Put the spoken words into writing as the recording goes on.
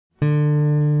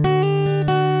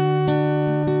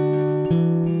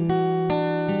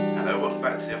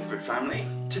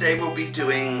today we'll be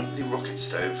doing the rocket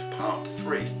stove part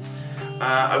 3.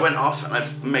 I went off and I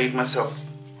made myself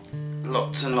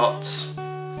lots and lots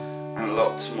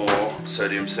more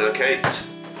sodium silicate,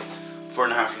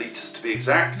 4.5 litres to be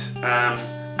exact,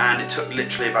 and it took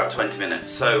literally about 20 minutes.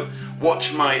 So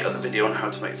watch my other video on how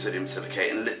to make sodium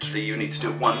silicate, and literally you need to do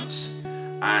it once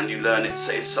and you learn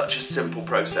it's such a simple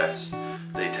process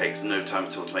that it takes no time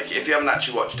at all to make it. If you haven't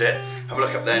actually watched it, have a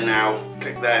look up there now,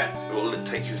 click there, it will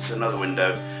take you to another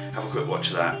window, have a quick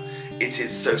watch of that. It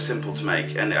is so simple to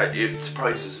make, and it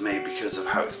surprises me because of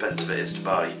how expensive it is to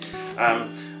buy.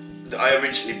 I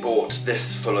originally bought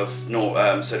this full of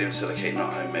sodium silicate,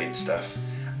 not homemade stuff,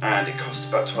 and it cost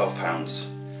about £12.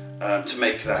 To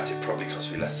make that it probably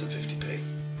cost me less than 50p.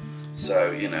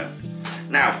 So, you know.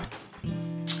 Now,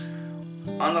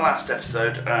 on the last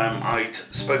episode, I'd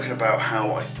spoken about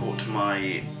how I thought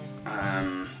my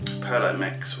perlite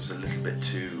mix was a little bit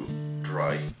too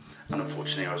dry, and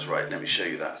unfortunately I was right. Let me show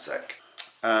you that a sec.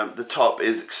 The top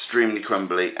is extremely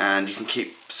crumbly, and you can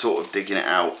keep sort of digging it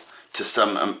out to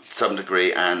some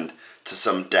degree and to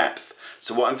some depth.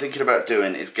 So what I'm thinking about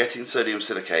doing is getting sodium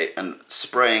silicate and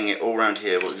spraying it all around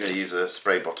here. We're going to use a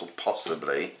spray bottle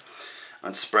possibly,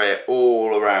 and spray it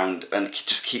all around and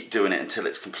just keep doing it until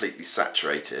it's completely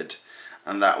saturated,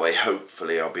 and that way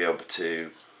hopefully I'll be able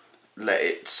to let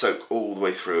it soak all the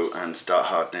way through and start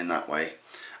hardening that way.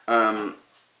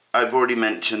 I've already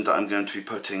mentioned that I'm going to be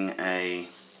putting a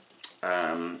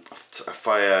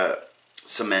fire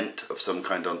cement of some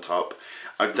kind on top.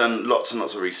 I've done lots and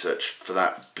lots of research for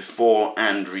that before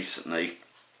and recently.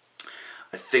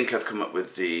 I think I've come up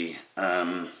with the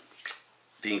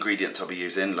ingredients I'll be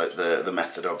using, like the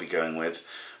method I'll be going with,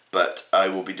 but I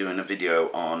will be doing a video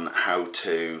on how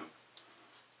to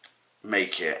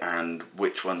make it and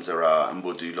which ones there are, and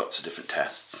we'll do lots of different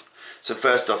tests. So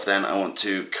first off then, I want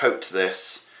to coat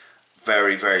this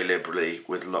very, very liberally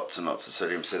with lots and lots of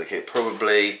sodium silicate,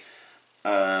 probably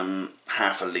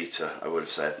half a litre I would have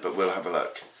said, but we'll have a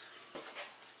look.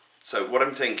 So what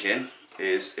I'm thinking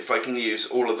is if I can use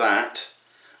all of that,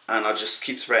 and I'll just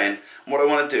keep spraying. And what I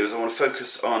want to do is I want to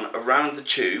focus on around the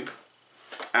tube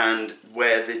and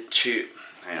where the tube,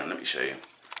 hang on, let me show you.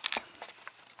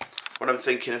 What I'm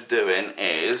thinking of doing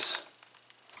is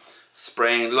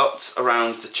spraying lots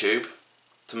around the tube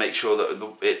to make sure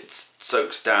that it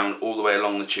soaks down all the way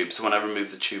along the tube, so when I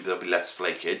remove the tube there'll be less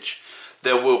flakage.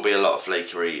 There will be a lot of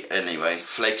flakery anyway.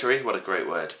 Flakery, what a great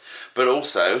word. But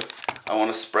also I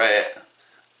want to spray it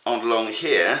on along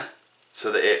here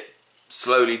so that it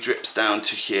slowly drips down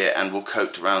to here and will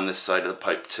coat around this side of the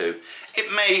pipe too.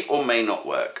 It may or may not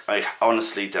work, I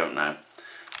honestly don't know.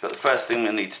 But the first thing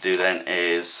we'll need to do then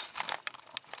is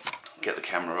get the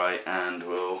camera right, and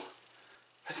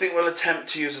I think we'll attempt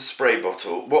to use a spray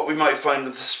bottle. What we might find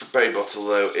with the spray bottle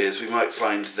though is we might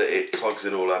find that it clogs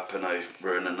it all up and I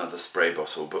ruin another spray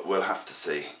bottle, but we'll have to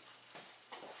see.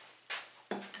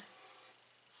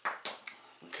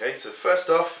 Okay, so first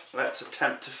off, let's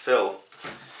attempt to fill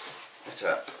it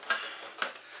up.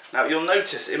 Now you'll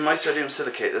notice in my sodium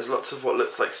silicate there's lots of what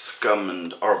looks like scum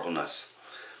and horribleness.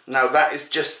 Now that is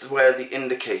just where the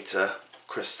indicator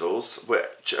crystals,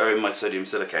 which are in my sodium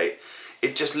silicate,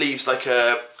 it just leaves like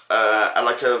a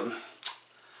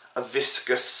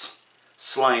viscous,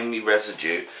 slimy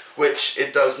residue, which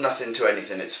it does nothing to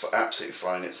anything. It's absolutely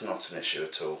fine. It's not an issue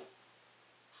at all.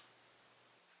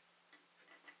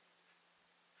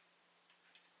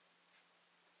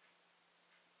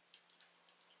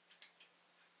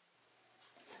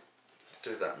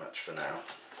 Do that much for now.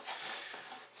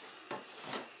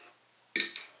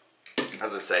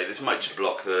 As I say, this might just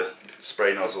block the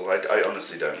spray nozzle. I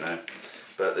honestly don't know.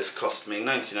 But this cost me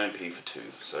 99p for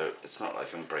 2, so it's not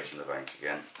like I'm breaking the bank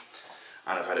again.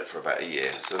 And I've had it for about a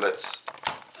year, so let's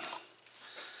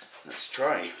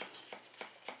try.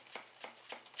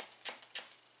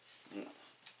 Hang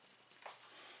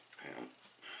on.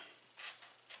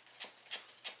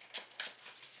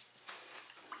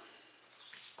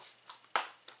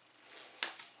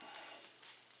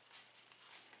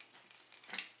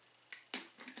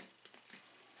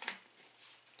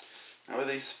 Now with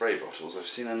these spray bottles, I've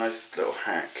seen a nice little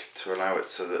hack to allow it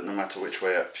so that no matter which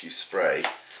way up you spray,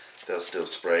 they'll still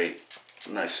spray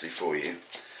nicely for you.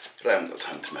 But I haven't got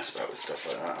time to mess about with stuff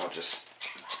like that. I'll just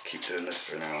keep doing this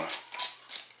for an hour.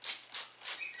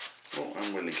 Oh,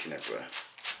 and we're leaking everywhere.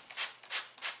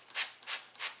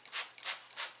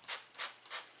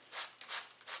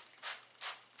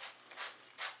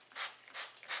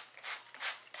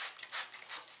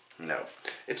 No,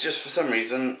 it's just for some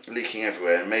reason leaking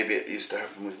everywhere. Maybe it used to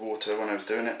happen with water when I was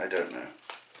doing it, I don't know.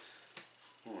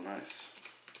 Oh, nice.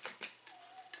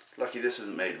 Lucky this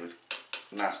isn't made with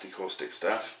nasty caustic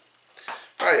stuff.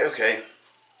 Right, okay.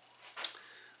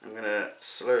 I'm going to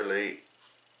slowly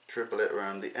dribble it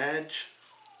around the edge.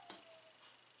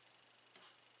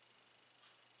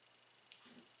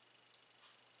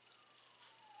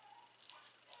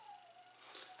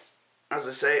 As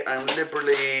I say, I'm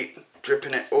liberally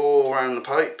dripping it all around the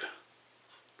pipe.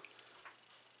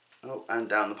 Oh, and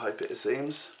down the pipe it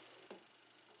seems.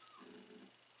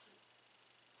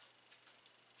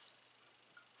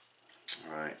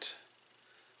 Right,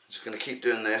 I'm just going to keep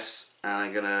doing this, and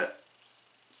I'm going to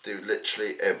do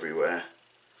literally everywhere.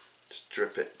 Just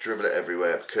dribble it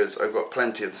everywhere, because I've got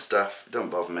plenty of the stuff, don't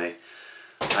bother me,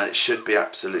 and it should be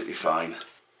absolutely fine.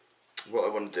 What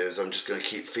I want to do is I'm just going to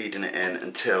keep feeding it in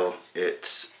until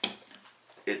there's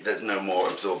no more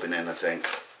absorbing in, I think.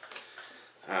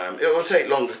 It will take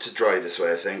longer to dry this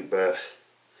way, I think, but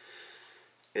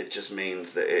it just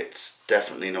means that it's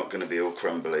definitely not going to be all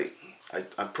crumbly.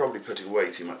 I'm probably putting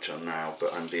way too much on now,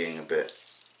 but I'm being a bit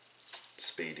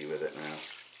speedy with it now.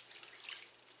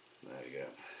 There we go.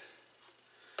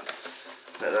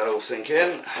 Let that all sink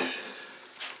in.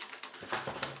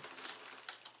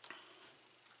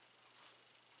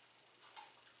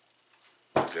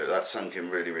 Good, that sunk in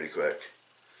really, really quick.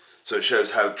 So it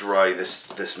shows how dry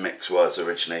this mix was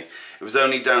originally. It was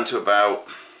only down to about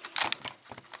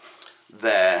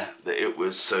there that it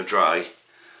was so dry,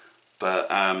 but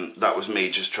that was me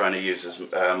just trying to use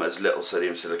as little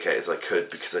sodium silicate as I could,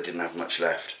 because I didn't have much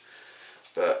left.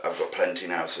 But I've got plenty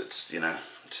now, so it's, you know,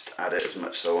 just add it as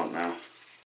much as I want now.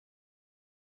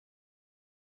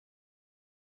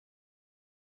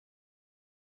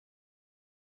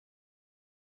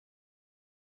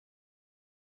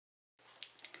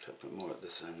 A little bit more at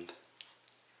this end.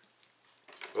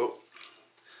 Oh,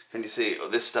 can you see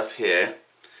this stuff here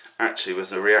actually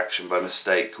was a reaction by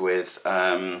mistake with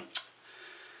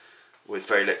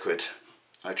very liquid.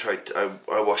 I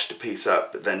washed a piece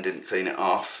up but then didn't clean it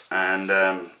off, and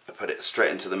I put it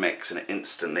straight into the mix, and it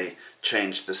instantly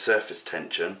changed the surface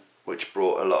tension, which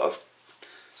brought a lot of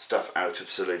stuff out of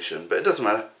solution. But it doesn't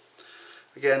matter.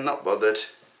 Again, not bothered.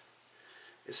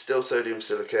 It's still sodium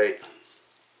silicate.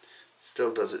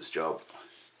 Still does its job.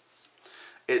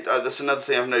 That's another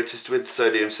thing I've noticed with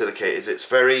sodium silicate, is it's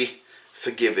very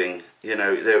forgiving. You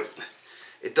know,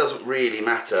 it doesn't really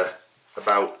matter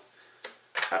about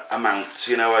amounts.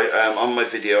 You know, on my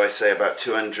video I say about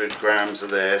 200 grams of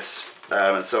this,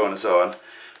 and so on and so on.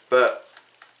 But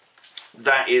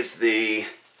that is the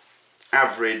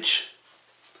average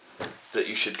that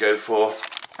you should go for.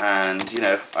 And you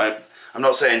know, I'm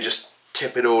not saying just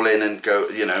tip it all in and go,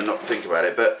 you know, not think about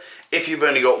it, but if you've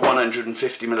only got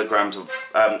 150 milligrams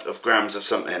of grams of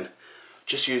something,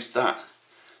 just use that.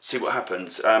 See what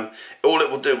happens. All it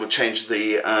will do will change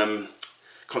the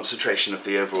concentration of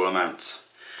the overall amounts.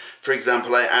 For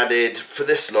example, I added, for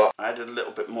this lot, I added a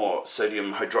little bit more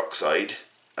sodium hydroxide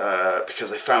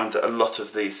because I found that a lot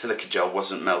of the silica gel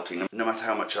wasn't melting, no matter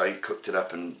how much I cooked it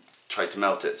up and tried to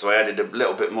melt it. So I added a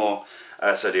little bit more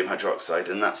sodium hydroxide,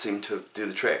 and that seemed to do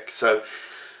the trick. So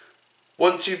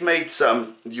once you've made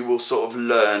some, you will sort of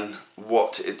learn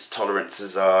what its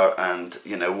tolerances are, and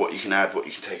you know what you can add, what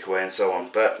you can take away, and so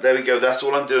on. But there we go, that's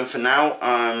all I'm doing for now.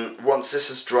 Once this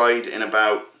has dried in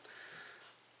about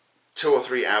 2 or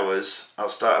 3 hours, I'll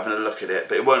start having a look at it,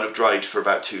 but it won't have dried for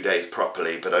about 2 days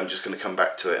properly, but I'm just going to come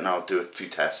back to it and I'll do a few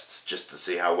tests just to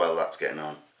see how well that's getting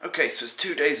on. Okay, so it's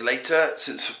 2 days later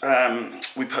since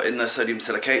we put in the sodium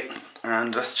silicate,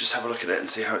 and let's just have a look at it and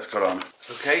see how it's got on.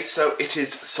 Okay, so it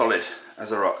is solid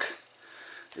as a rock.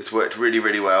 It's worked really,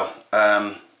 really well.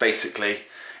 Basically,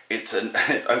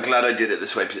 I'm glad I did it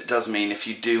this way, because it does mean if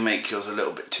you do make yours a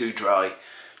little bit too dry,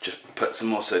 just put some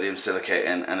more sodium silicate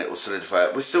in and it will solidify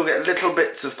it. We still get little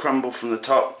bits of crumble from the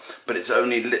top, but it's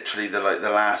only literally the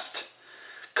last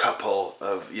couple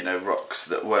of, you know, rocks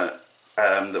that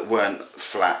weren't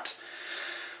flat.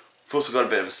 We've also got a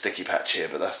bit of a sticky patch here,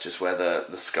 but that's just where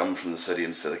the scum from the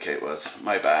sodium silicate was.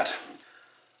 My bad.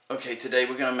 Okay, today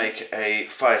we're going to make a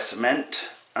fire cement.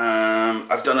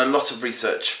 I've done a lot of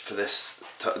research for this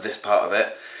part of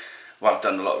it. Well, I've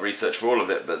done a lot of research for all of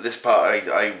it, but this part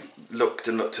I looked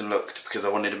and looked and looked because I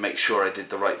wanted to make sure I did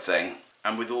the right thing.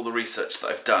 And with all the research that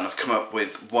I've done, I've come up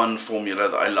with one formula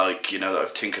that I like, you know, that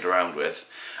I've tinkered around with.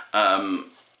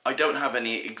 I don't have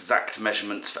any exact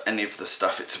measurements for any of the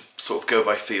stuff. It's a sort of go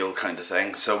by feel kind of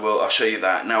thing, so I'll show you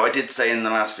that. Now, I did say in the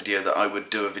last video that I would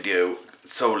do a video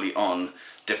solely on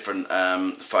different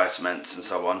fire cements and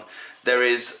so on. There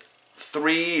is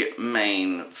 3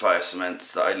 main fire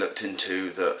cements that I looked into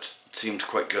that seemed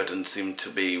quite good and seemed to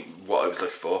be what I was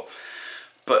looking for,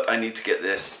 but I need to get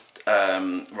this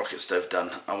rocket stove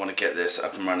done. I want to get this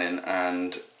up and running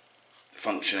and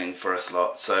functioning for us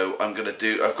lot. So I'm gonna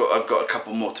do. I've got a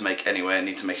couple more to make anyway. I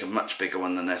need to make a much bigger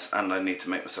one than this, and I need to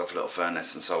make myself a little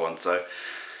furnace and so on. So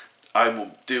I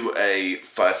will do a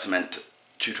fire cement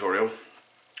tutorial,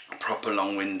 proper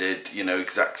long-winded, you know,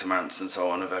 exact amounts and so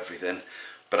on of everything.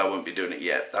 But I won't be doing it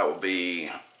yet. That will be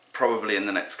probably in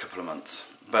the next couple of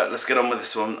months. But let's get on with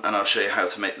this one, and I'll show you how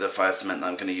to make the fire cement that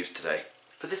I'm going to use today.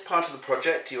 For this part of the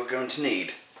project, you're going to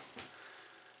need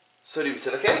sodium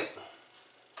silicate.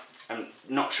 I'm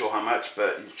not sure how much,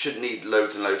 but you shouldn't need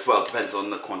loads and loads. Well, it depends on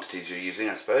the quantities you're using,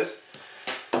 I suppose.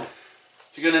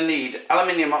 You're going to need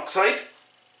aluminium oxide.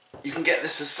 You can get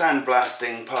this as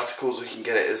sandblasting particles, or you can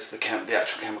get it as the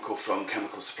actual chemical from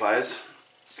chemical suppliers.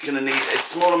 You're going to need a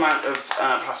small amount of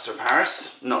plaster of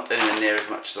Paris, not anywhere near as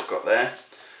much as I've got there.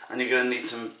 And you're going to need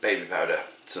some baby powder,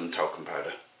 some talcum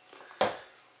powder.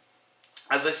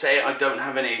 As I say, I don't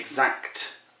have any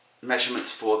exact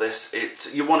measurements for this.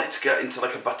 You want it to get into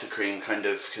like a buttercream kind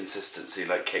of consistency,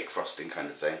 like cake frosting kind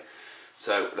of thing.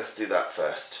 So let's do that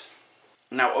first.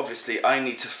 Now obviously I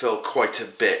need to fill quite a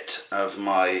bit of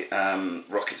my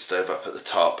rocket stove up at the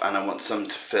top, and I want some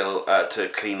to fill to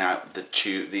clean out the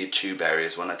tube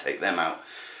areas when I take them out.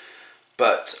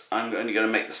 But I'm only going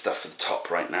to make the stuff for the top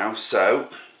right now, so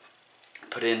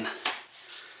put in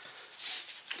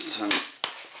some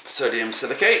sodium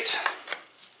silicate.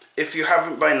 If you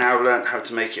haven't by now learnt how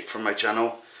to make it from my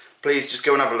channel, please just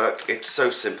go and have a look. It's so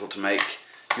simple to make.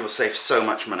 You will save so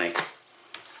much money.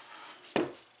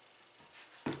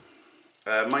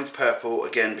 Mine's purple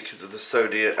again because of the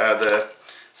sodium. The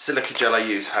silica gel I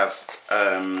use have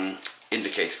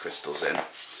indicator crystals in,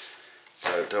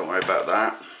 so don't worry about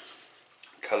that.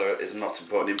 Colour is not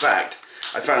important. In fact,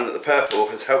 I found that the purple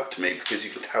has helped me because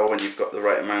you can tell when you've got the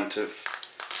right amount of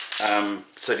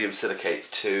sodium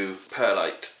silicate to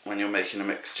perlite when you're making a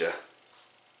mixture.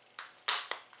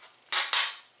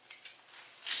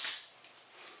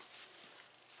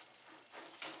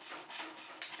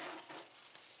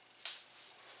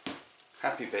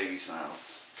 Happy baby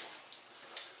smiles.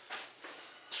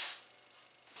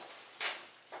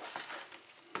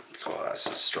 God, that's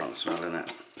a strong smell, isn't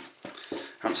it?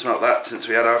 Haven't smelled that since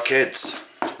we had our kids,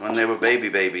 when they were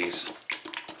babies.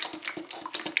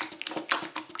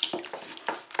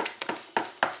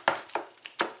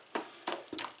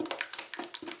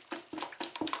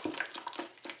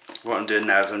 What I'm doing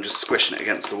now is I'm just squishing it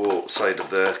against the wall side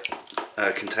of the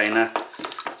container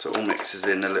so it all mixes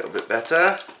in a little bit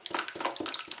better.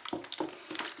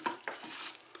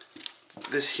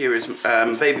 This here is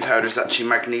baby powder is actually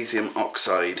magnesium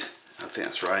oxide, I think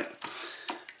that's right,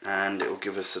 and it will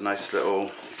give us a nice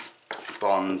little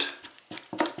bond,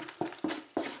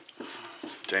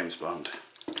 James Bond.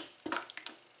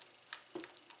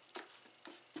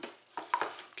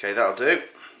 Okay, that'll do.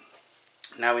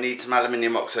 Now we need some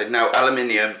aluminium oxide. Now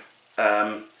aluminium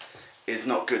is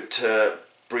not good to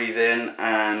breathe in,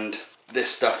 and this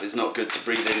stuff is not good to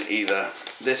breathe in either.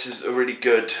 This is a really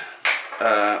good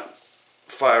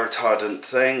fire retardant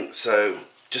thing, so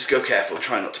just go careful,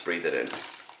 try not to breathe it in.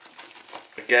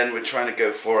 Again, we're trying to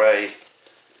go for a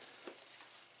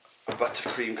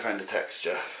buttercream kind of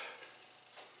texture.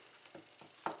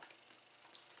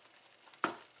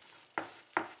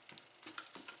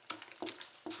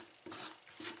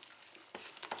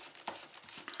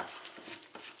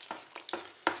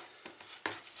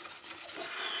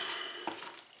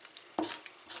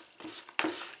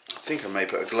 I think I may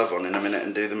put a glove on in a minute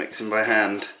and do the mixing by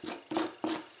hand.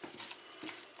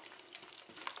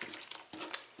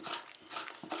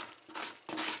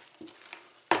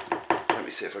 Let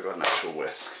me see if I got an actual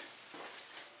whisk.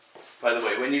 By the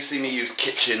way, when you see me use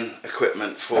kitchen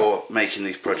equipment for making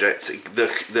these projects,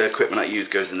 the equipment I use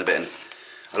goes in the bin.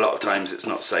 A lot of times it's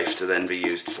not safe to then be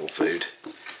used for food.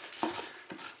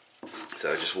 So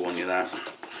I just warn you that.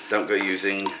 Don't go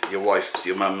using your wife's,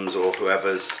 your mum's or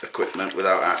whoever's equipment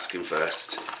without asking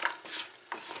first.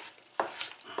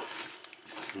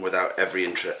 And without every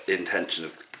intention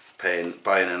of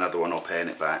buying another one or paying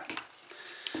it back.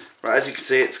 Right, as you can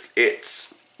see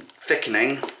it's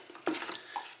thickening,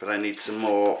 but I need some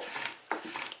more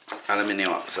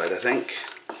aluminium oxide, I think.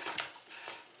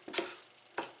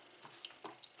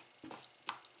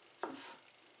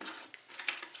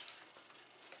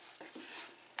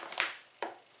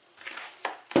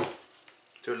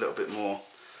 Do a little bit more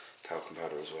talcum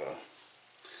powder as well.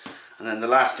 And then the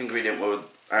last ingredient we'll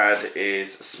add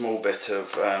is a small bit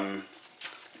of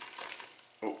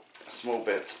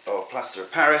plaster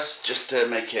of Paris, just to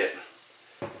make it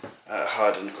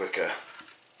harden quicker.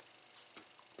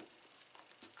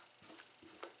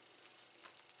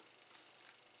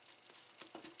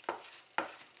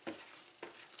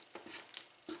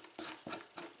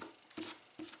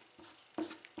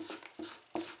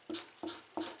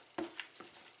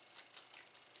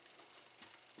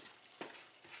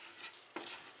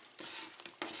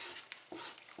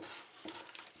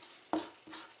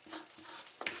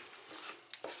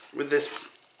 with this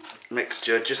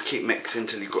mixture, just keep mixing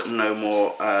until you've got no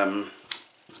more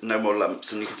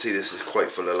lumps, and you can see this is quite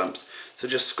full of lumps. So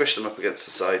just squish them up against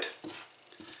the side.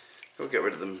 We'll get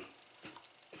rid of them.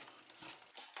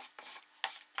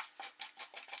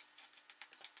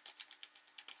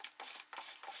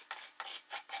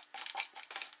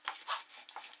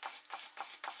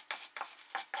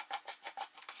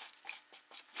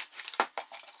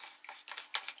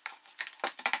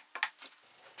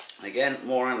 Again,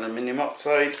 more aluminium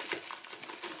oxide.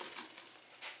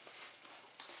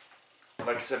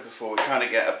 Like I said before, we kind of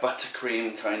get a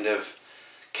buttercream kind of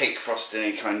cake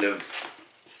frosting kind of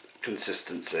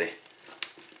consistency,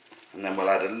 and then we'll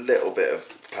add a little bit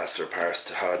of plaster of Paris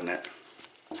to harden it.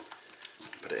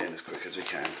 Put it in as quick as we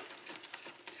can.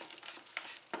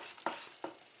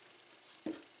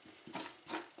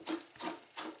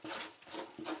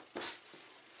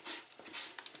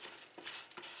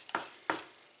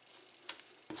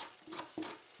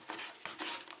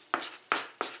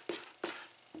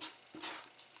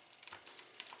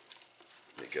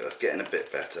 There you go, that's getting a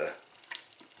bit better.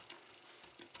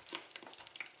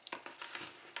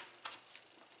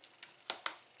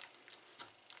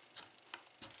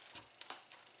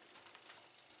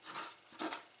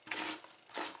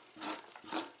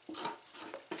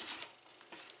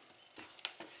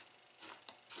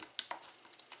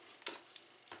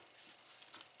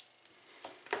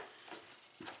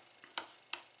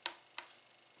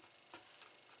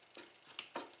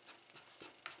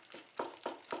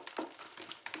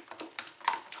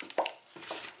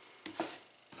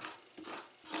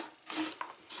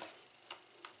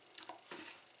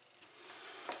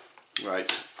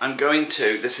 Right, I'm going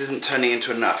to, this isn't turning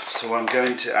into enough, so I'm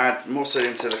going to add more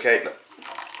sodium silicate,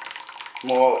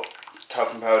 more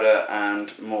talcum powder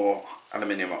and more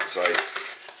aluminium oxide.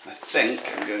 I think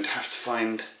I'm going to have to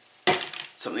find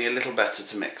something a little better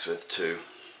to mix with too.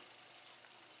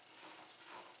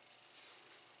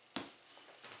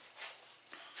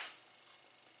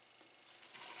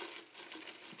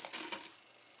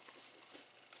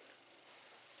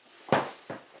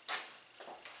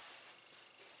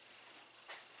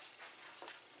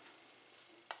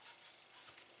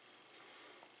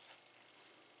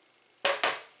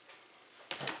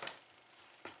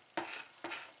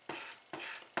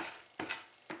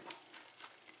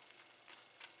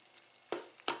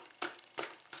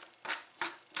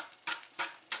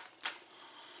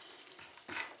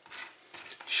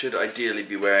 Should ideally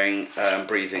be wearing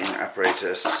breathing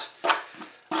apparatus,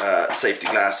 safety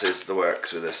glasses, the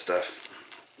works with this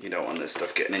stuff. You don't want this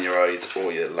stuff getting in your eyes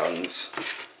or your lungs.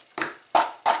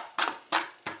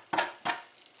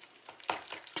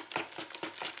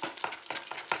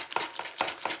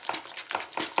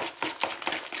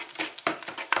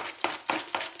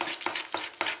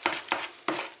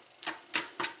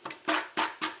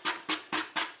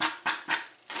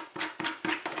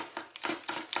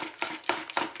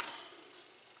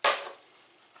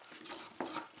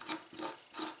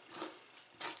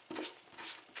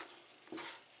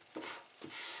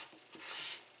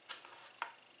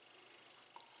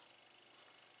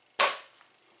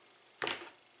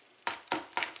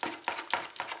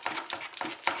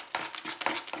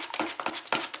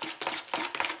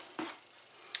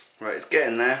 Right, it's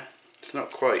getting there. It's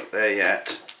not quite there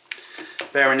yet.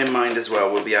 Bearing in mind as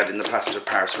well, we'll be adding the plaster of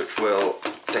Paris, which will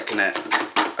thicken it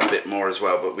a bit more as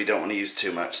well, but we don't want to use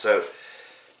too much. So,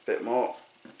 a bit more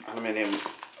aluminium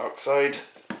oxide.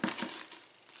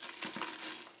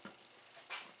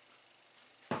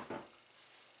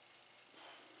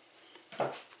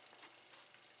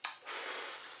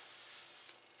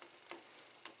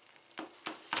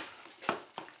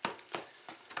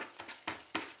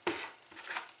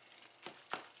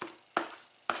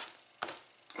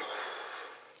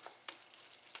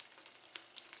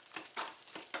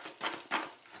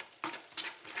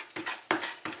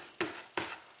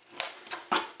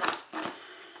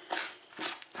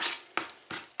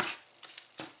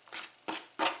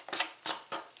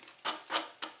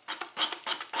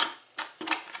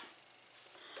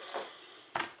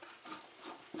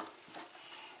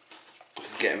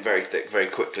 Getting very thick very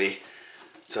quickly,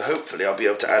 so hopefully I'll be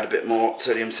able to add a bit more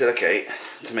sodium silicate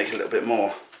to make a little bit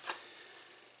more.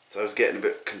 So I was getting a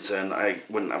bit concerned that I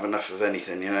wouldn't have enough of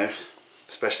anything, you know,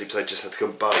 especially because I just had to go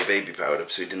and buy baby powder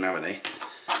because we didn't have any.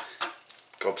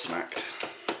 Gobsmacked.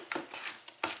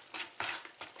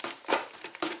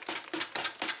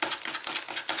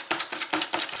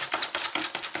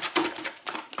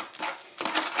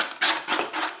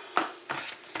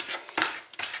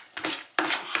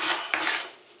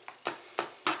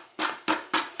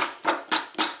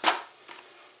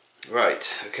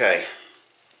 Right, okay.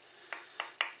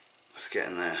 get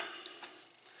in there.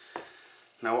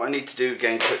 Now what I need to do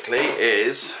again quickly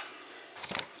is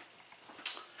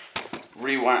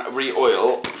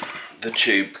re-oil the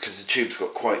tube, because the tube's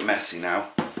got quite messy now.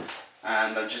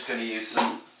 And I'm just going to use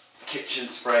some kitchen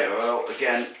spray oil.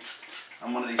 Again,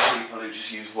 I'm one of these people who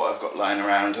just use what I've got lying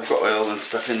around. I've got oil and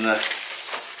stuff in the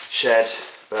shed,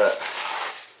 but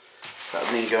that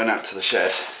would mean going out to the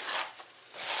shed.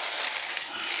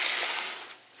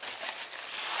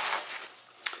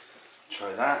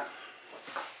 Try that.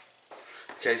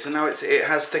 Okay, so now it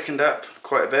has thickened up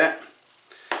quite a bit.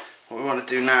 What we want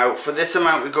to do now, for this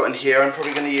amount we've got in here, I'm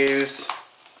probably going to use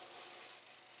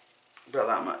about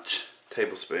that much.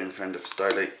 Tablespoon kind of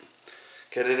style.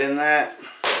 Get it in there.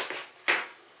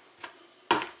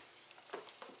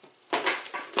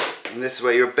 And this is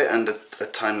where you're a bit under a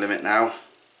time limit now,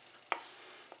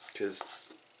 because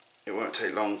it won't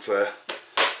take long for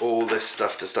all this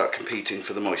stuff to start competing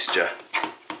for the moisture.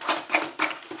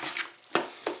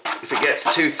 If it gets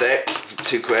too thick,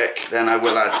 too quick, then I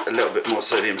will add a little bit more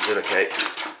sodium silicate.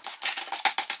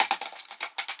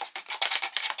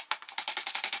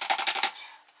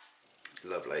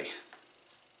 Lovely.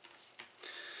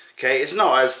 Okay, it's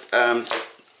not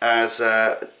as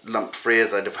lump free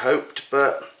as I'd have hoped,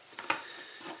 but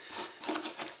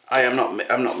I'm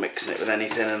not mixing it with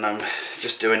anything, and I'm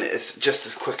just doing it. It's just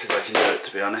as quick as I can do it,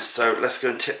 to be honest. So let's go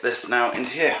and tip this now into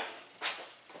here.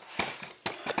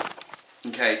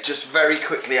 Okay, just very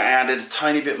quickly I added a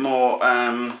tiny bit more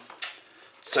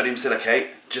sodium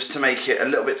silicate, just to make it a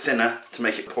little bit thinner, to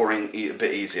make it pouring a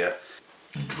bit easier.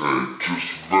 Okay,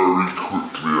 just very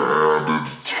quickly I added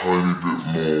a tiny bit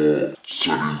more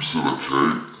sodium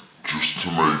silicate, just to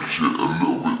make it a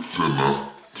little bit thinner,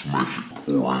 to make it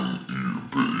pouring a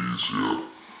bit easier.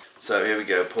 So here we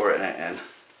go, pour it in.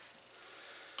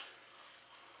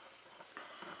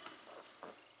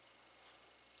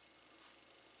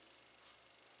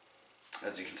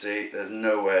 As you can see, there's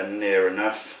nowhere near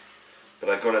enough, but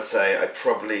I've got to say, I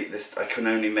can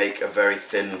only make a very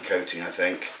thin coating, I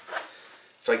think.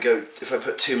 If I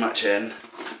put too much in,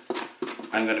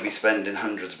 I'm going to be spending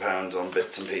hundreds of pounds on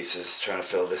bits and pieces trying to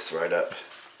fill this right up.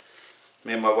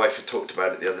 Me and my wife had talked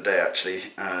about it the other day actually,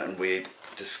 and we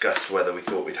discussed whether we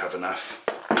thought we'd have enough.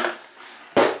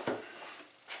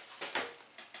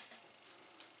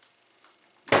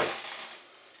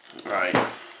 Right.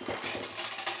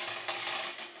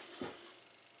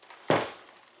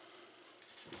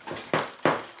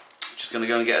 Just going to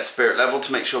go and get a spirit level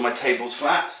to make sure my table's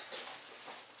flat.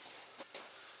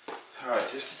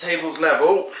 Alright, if the table's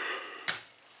level,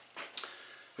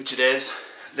 which it is,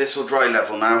 this will dry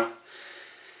level now,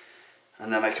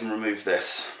 and then I can remove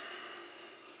this.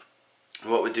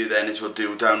 And what we do then is we'll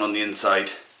do down on the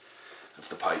inside of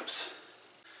the pipes.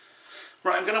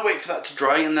 Right, I'm going to wait for that to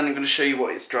dry, and then I'm going to show you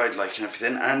what it's dried like and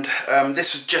everything. And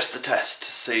this was just a test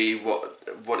to see what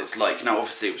it's like. Now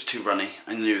obviously it was too runny.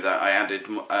 I knew that. I added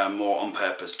more on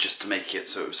purpose just to make it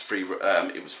so it was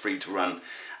free to run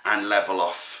and level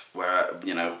off where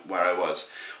I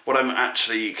was. What I'm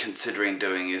actually considering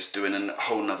doing is doing a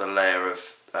whole nother layer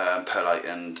of perlite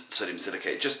and sodium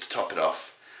silicate just to top it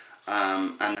off,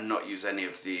 and not use any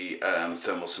of the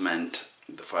thermal cement,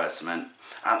 the fire cement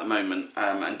at the moment,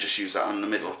 and just use that on the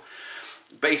middle.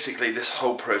 Basically this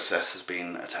whole process has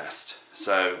been a test,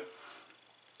 so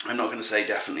I'm not going to say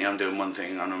definitely I'm doing one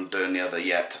thing and I'm doing the other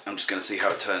yet. I'm just going to see how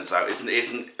it turns out.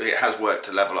 It has worked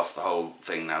to level off the whole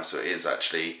thing now, so it is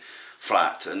actually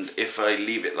flat, and if I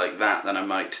leave it like that, then I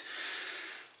might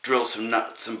drill some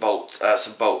nuts and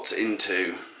some bolts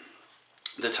into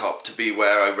the top to be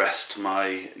where I rest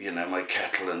my my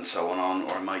kettle and so on,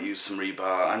 or I might use some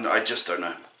rebar, and I just don't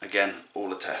know. Again,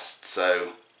 all a test,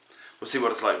 so we'll see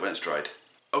what it's like when it's dried.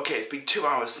 Okay, it's been 2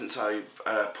 hours since I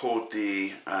poured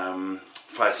the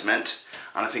fire cement,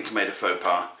 and I think I made a faux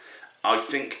pas. I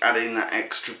think adding that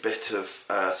extra bit of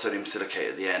sodium silicate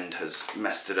at the end has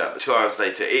messed it up. 2 hours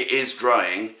later, it is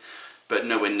drying, but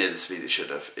nowhere near the speed it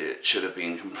should have. It should have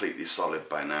been completely solid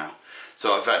by now.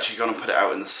 So I've actually gone and put it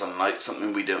out in the sunlight,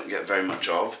 something we don't get very much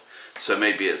of. So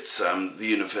maybe it's the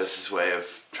universe's way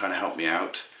of trying to help me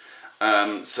out.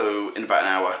 So in about an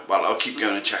hour, well, I'll keep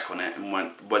going and check on it, and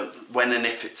when and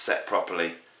if it's set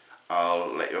properly, I'll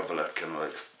let you have a look, and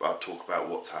I'll talk about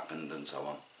what's happened and so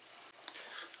on.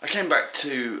 I came back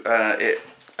to it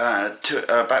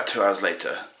about 2 hours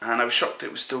later, and I was shocked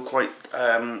it was still quite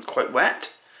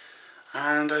wet.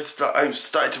 And I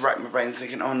started to rack my brains,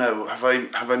 thinking, oh no, have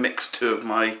I mixed two of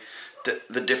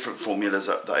the different formulas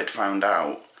up that I'd found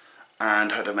out,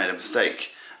 and had I made a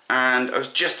mistake? And I was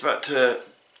just about to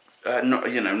not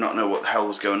know what the hell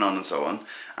was going on and so on,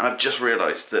 and I've just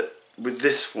realised that with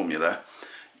this formula,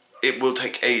 it will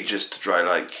take ages to dry,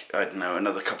 like, I don't know,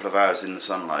 another couple of hours in the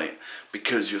sunlight,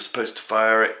 because you're supposed to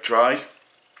fire it dry.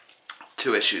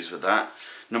 Two issues with that.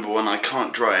 Number one, I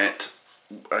can't dry it,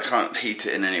 I can't heat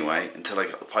it in anyway until I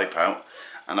get the pipe out,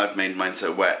 and I've made mine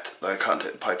so wet that I can't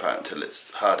take the pipe out until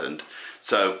it's hardened.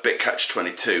 So, bit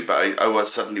catch-22, but I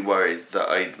was suddenly worried that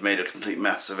I'd made a complete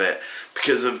mess of it,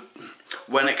 because of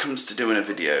when it comes to doing a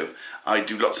video, I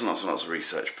do lots and lots and lots of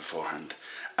research beforehand.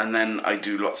 And then I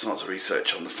do lots and lots of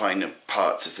research on the finer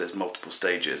parts if there's multiple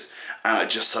stages. And I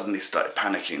just suddenly started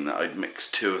panicking that I'd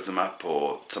mixed two of them up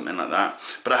or something like that.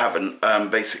 But I haven't.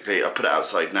 Basically, I put it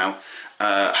outside now.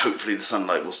 Hopefully the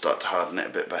sunlight will start to harden it a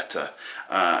bit better.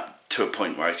 To a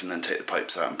point where I can then take the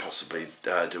pipes out and possibly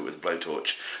do it with a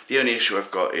blowtorch. The only issue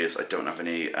I've got is I don't have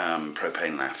any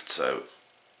propane left, so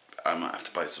I might have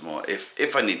to buy some more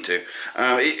if I need to.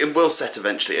 It will set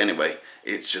eventually anyway.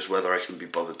 It's just whether I can be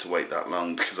bothered to wait that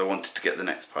long, because I wanted to get the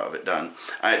next part of it done.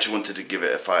 I actually wanted to give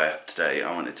it a fire today.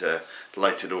 I wanted to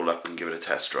light it all up and give it a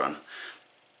test run,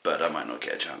 but I might not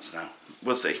get a chance now.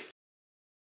 We'll see.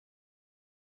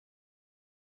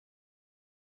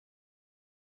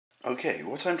 Okay,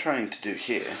 what I'm trying to do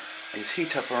here is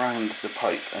heat up around the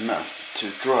pipe enough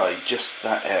to dry just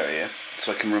that area,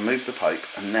 so I can remove the pipe,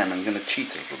 and then I'm going to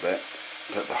cheat a little bit,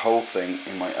 put the whole thing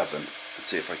in my oven and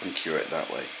see if I can cure it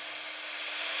that way.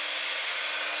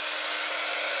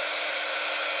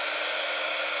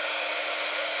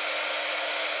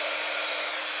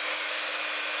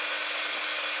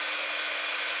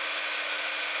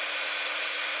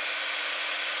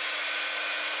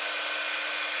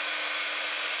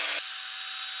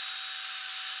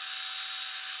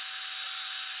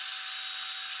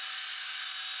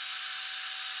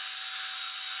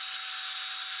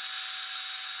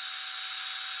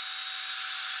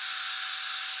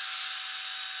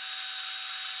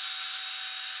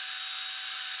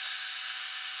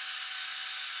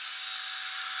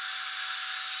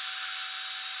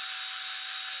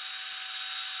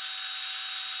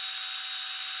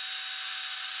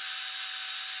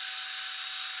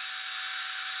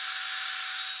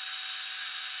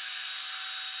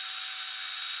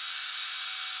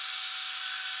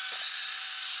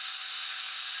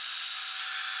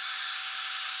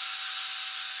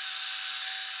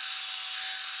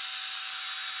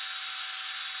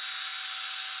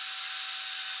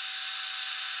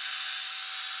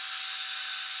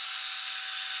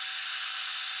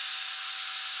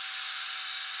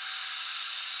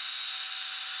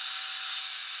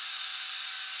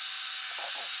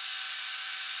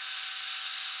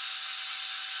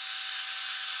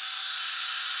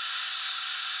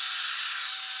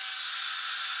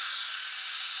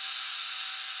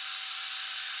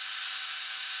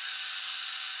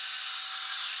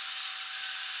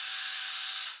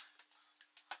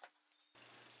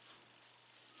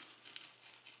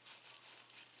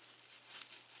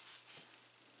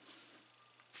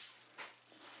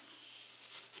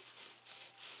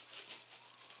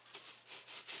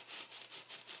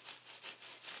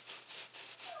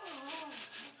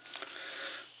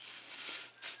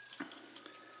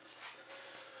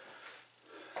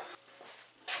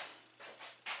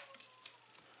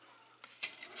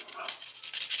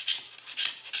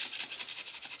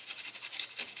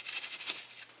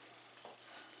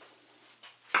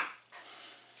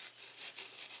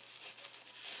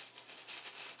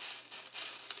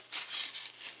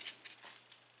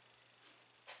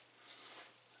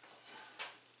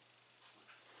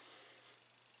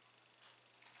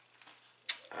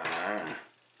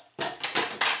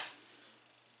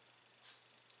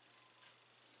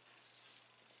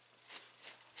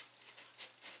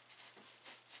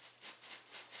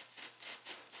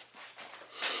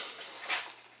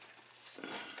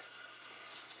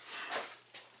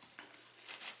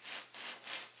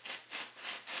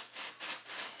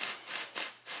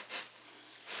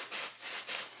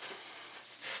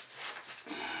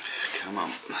 Come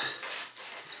on.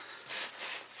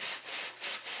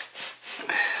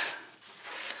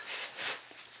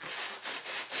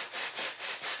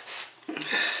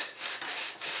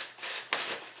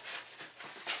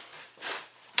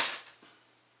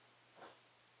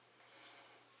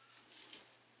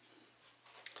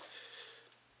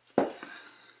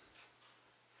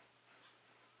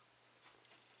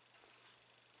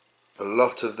 A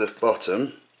lot of the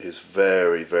bottom is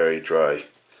very, very dry,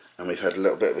 and we've had a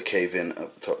little bit of a cave in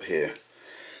at the top here.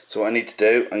 So what I need to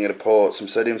do, I'm going to pour some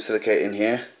sodium silicate in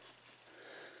here.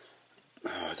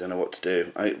 Oh, I don't know what to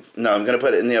do. I'm going to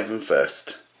put it in the oven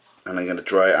first, and I'm going to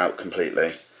dry it out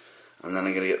completely, and then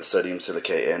I'm going to get the sodium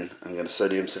silicate in. I'm going to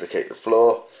sodium silicate the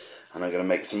floor, and I'm going to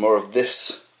make some more of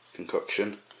this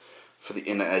concoction for the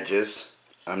inner edges,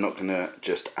 I'm not going to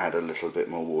just add a little bit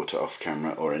more water off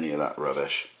camera or any of that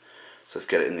rubbish. So let's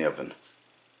get it in the oven.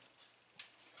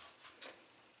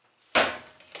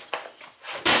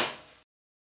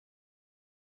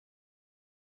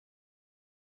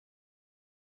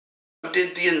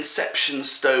 Did the Inception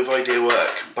stove idea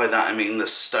work? By that I mean the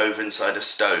stove inside a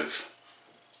stove.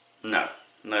 No.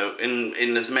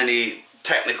 In as many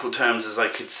technical terms as I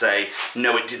could say,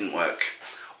 no, it didn't work.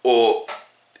 Or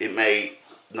it may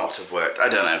not have worked. I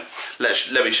don't know.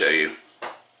 Let me show you.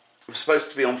 It was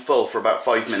supposed to be on full for about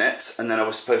 5 minutes, and then I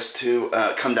was supposed to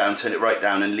come down, turn it right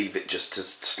down, and leave it just to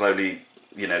slowly,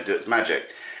 you know, do its magic.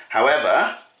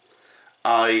 However,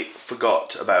 I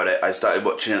forgot about it. I started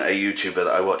watching a YouTuber that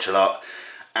I watch a lot,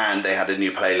 and they had a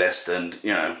new playlist, and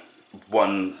you know,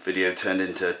 one video turned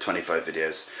into 25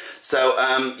 videos. So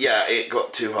yeah, it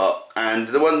got too hot. And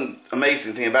the one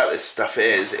amazing thing about this stuff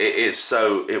is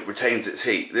it retains its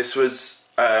heat. This was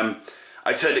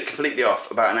I turned it completely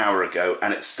off about an hour ago,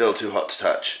 and it's still too hot to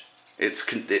touch. It's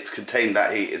contained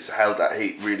that heat. It's held that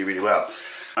heat really, really well.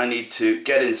 I need to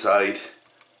get inside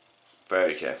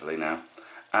very carefully now,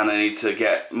 and I need to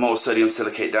get more sodium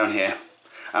silicate down here.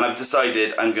 And I've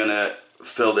decided I'm gonna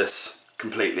fill this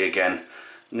completely again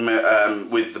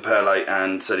with the perlite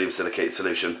and sodium silicate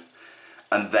solution,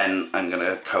 and then I'm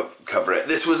gonna cover it.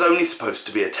 This was only supposed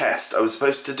to be a test. I was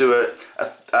supposed to do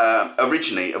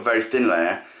originally a very thin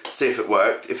layer, see if it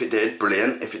worked. If it did,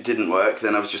 brilliant. If it didn't work,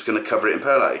 then I was just gonna cover it in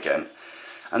perlite again.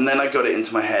 And then I got it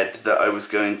into my head that I was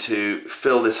going to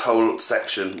fill this whole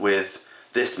section with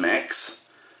this mix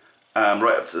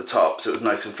right up to the top, so it was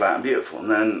nice and flat and beautiful.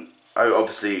 And then I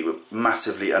obviously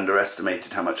massively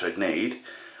underestimated how much I'd need,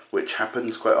 which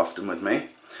happens quite often with me.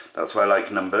 That's why I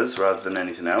like numbers rather than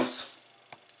anything else.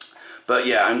 But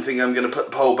yeah, I'm thinking I'm going to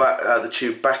put the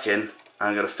tube back in, and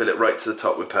I'm going to fill it right to the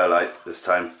top with perlite this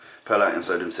time, perlite and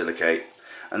sodium silicate.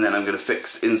 And then I'm going to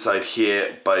fix inside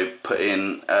here by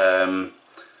putting, I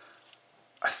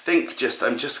think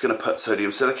I'm just going to put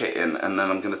sodium silicate in, and then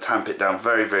I'm going to tamp it down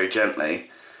very, very gently.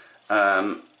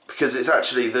 Because it's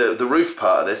actually, the roof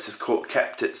part of this has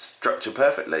kept its structure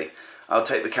perfectly. I'll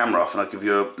take the camera off and I'll give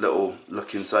you a little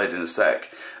look inside in a sec.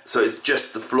 So it's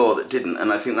just the floor that didn't,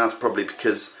 and I think that's probably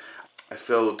because I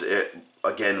filled it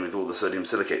again with all the sodium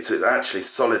silicate, so it's actually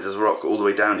solid as rock all the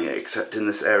way down here, except in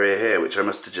this area here, which I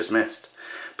must have just missed.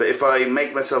 But if I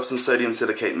make myself some sodium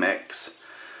silicate mix,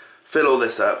 fill all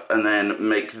this up, and then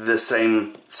make the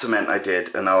same cement I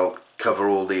did, and I'll cover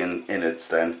all the innards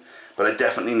then. But I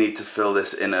definitely need to fill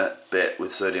this inner bit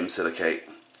with sodium silicate.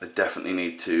 I definitely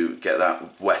need to get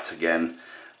that wet again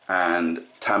and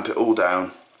tamp it all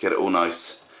down, get it all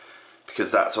nice,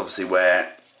 because that's obviously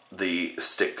where the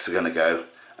sticks are going to go,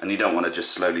 and you don't want to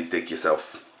just slowly dig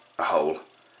yourself a hole,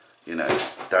 you know,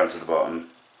 down to the bottom.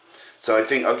 So I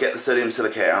think I'll get the sodium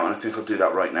silicate out, and I think I'll do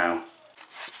that right now.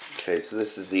 Okay, so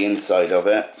this is the inside of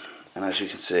it, and as you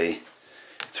can see,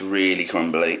 it's really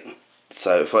crumbly.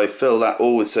 So if I fill that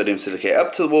all with sodium silicate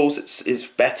up to the walls, it's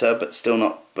better, but still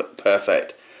not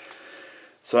perfect.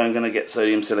 So I'm going to get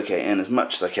sodium silicate in as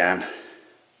much as I can.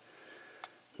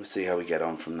 We'll see how we get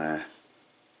on from there,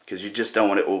 because you just don't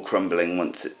want it all crumbling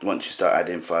once you start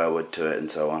adding firewood to it and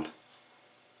so on.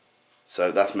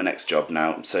 So that's my next job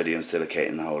now, sodium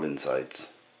silicating the whole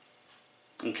insides.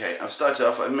 Okay, I've started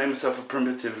off, I've made myself a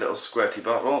primitive little squirty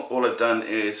bottle. All I've done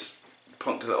is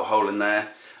plunked a little hole in there,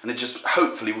 and it just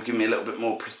hopefully will give me a little bit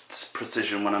more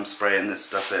precision when I'm spraying this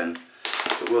stuff in.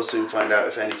 But we'll soon find out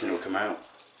if anything will come out.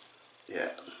 Yeah.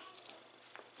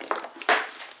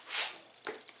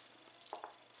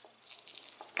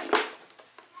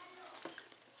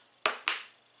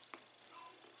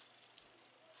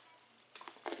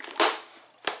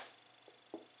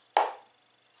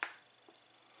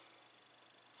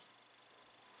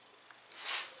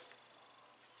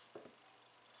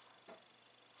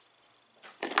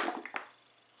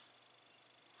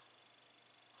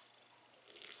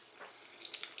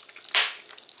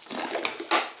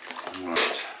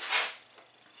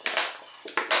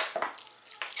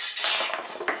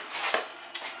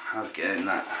 How to get in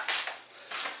that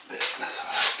bit, let's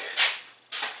have a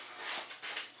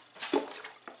look.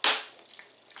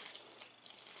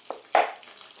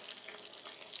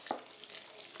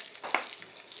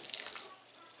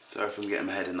 Sorry if I'm getting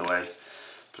my head in the way,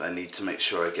 but I need to make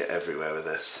sure I get everywhere with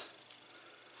this.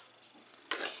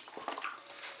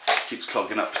 Keeps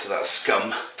clogging up, so that's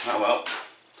scum. Oh well.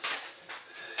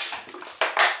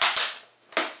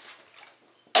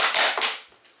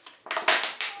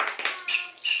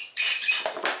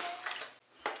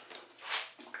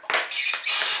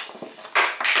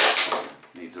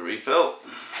 Needs a refill.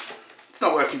 It's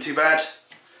not working too bad.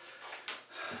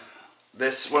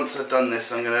 this, once I've done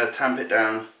this, I'm going to tamp it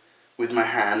down with my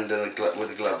hand and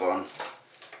with a glove on.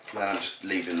 And then I'm just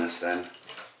leaving this then.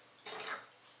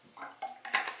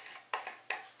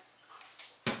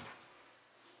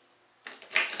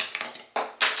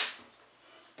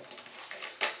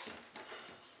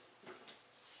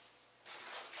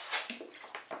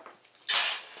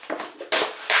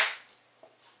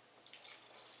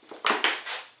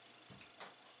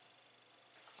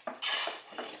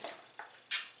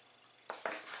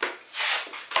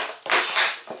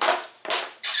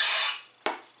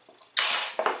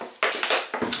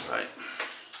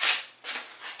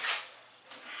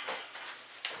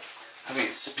 Having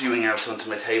it spewing out onto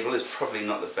my table is probably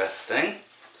not the best thing.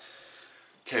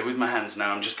 Okay, with my hands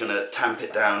now, I'm just going to tamp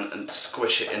it down and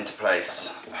squish it into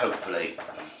place, hopefully.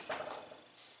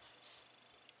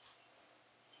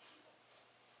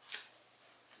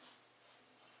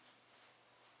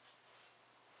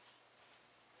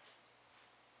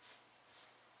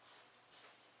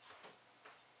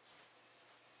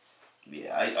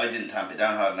 Yeah, I didn't tamp it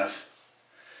down hard enough.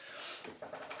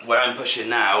 Where I'm pushing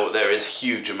now, there is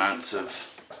huge amounts of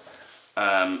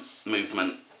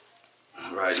movement.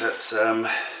 Right, let's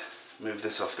move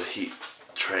this off the heat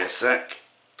tray a sec.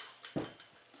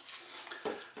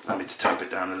 Allow me to tamp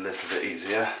it down a little bit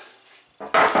easier.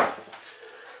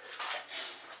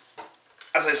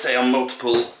 As I say on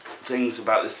multiple things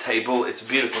about this table, it's a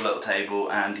beautiful little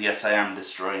table, and yes, I am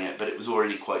destroying it, but it was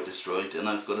already quite destroyed, and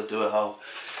I've got to do a whole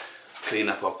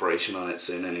clean-up operation on it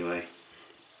soon anyway.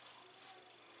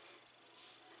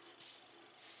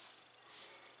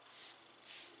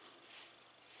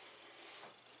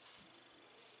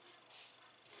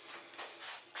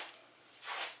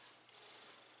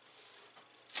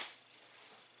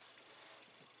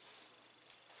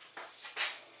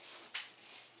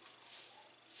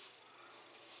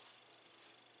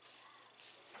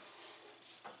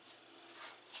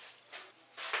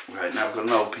 Right, now I've got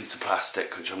an old piece of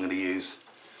plastic which I'm going to use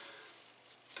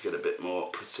to get a bit more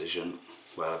precision,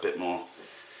 well, a bit more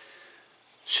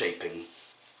shaping.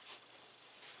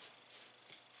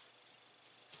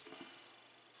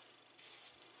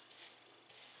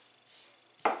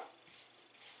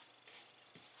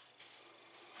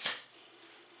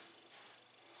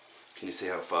 Can you see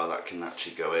how far that can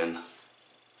actually go in?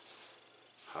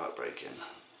 Heartbreaking.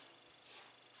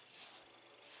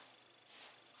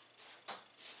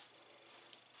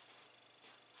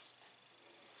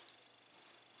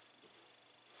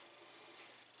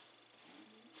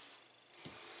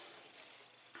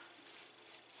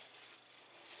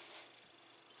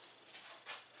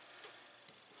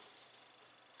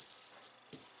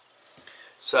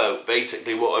 So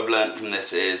basically what I've learnt from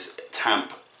this is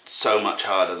tamp so much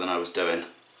harder than I was doing.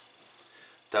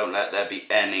 Don't let there be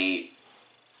anywhere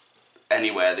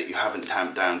that you haven't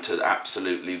tamped down to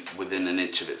absolutely within an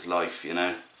inch of its life, you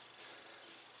know.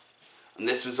 And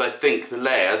this was, I think, the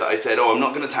layer that I said, oh, I'm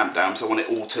not going to tamp down because I want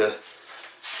it all to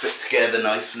fit together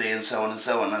nicely and so on and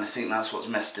so on, and I think that's what's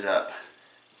messed it up.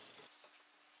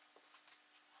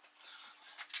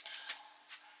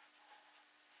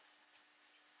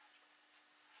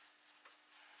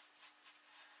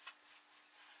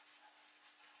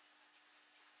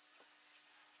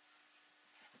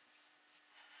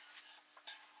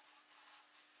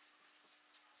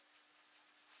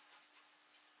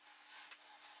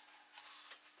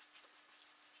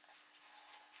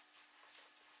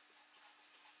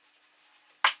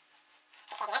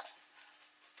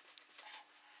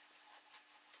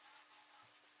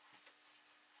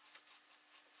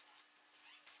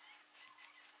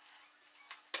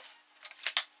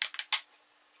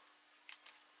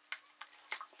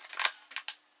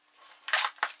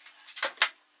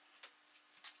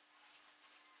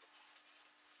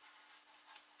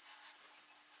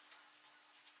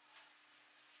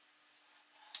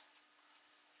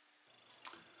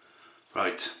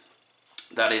 Right,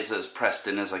 that is as pressed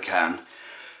in as I can,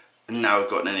 and now I've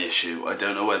got an issue. I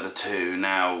don't know whether to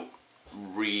now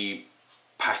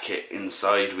repack it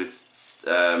inside with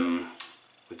the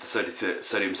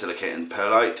sodium silicate and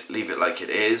perlite, leave it like it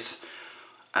is,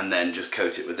 and then just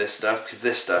coat it with this stuff, because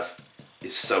this stuff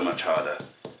is so much harder.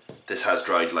 This has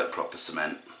dried like proper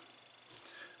cement.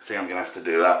 I think I'm going to have to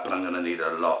do that, but I'm going to need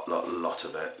a lot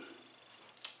of it.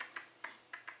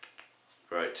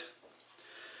 Right.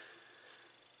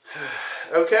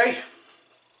 Okay,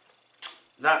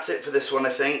 that's it for this one, I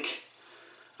think,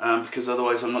 because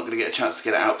otherwise I'm not going to get a chance to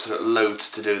get it out, so I've got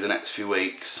loads to do the next few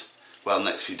weeks, well,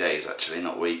 next few days actually,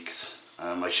 not weeks.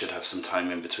 I should have some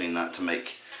time in between that to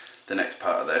make the next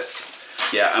part of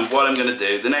this. Yeah, and what I'm going to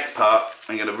do, the next part,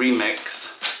 I'm going to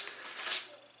remix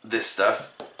this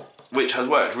stuff which has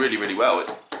worked really, really well.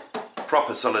 It's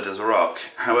proper solid as a rock.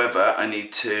 However, I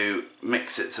need to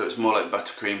mix it so it's more like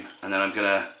buttercream, and then I'm going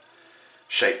to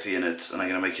shape the innards and I'm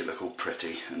going to make it look all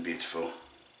pretty and beautiful.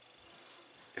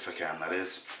 If I can, that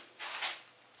is.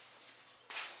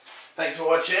 Thanks for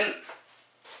watching.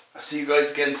 I'll see you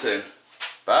guys again soon.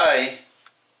 Bye.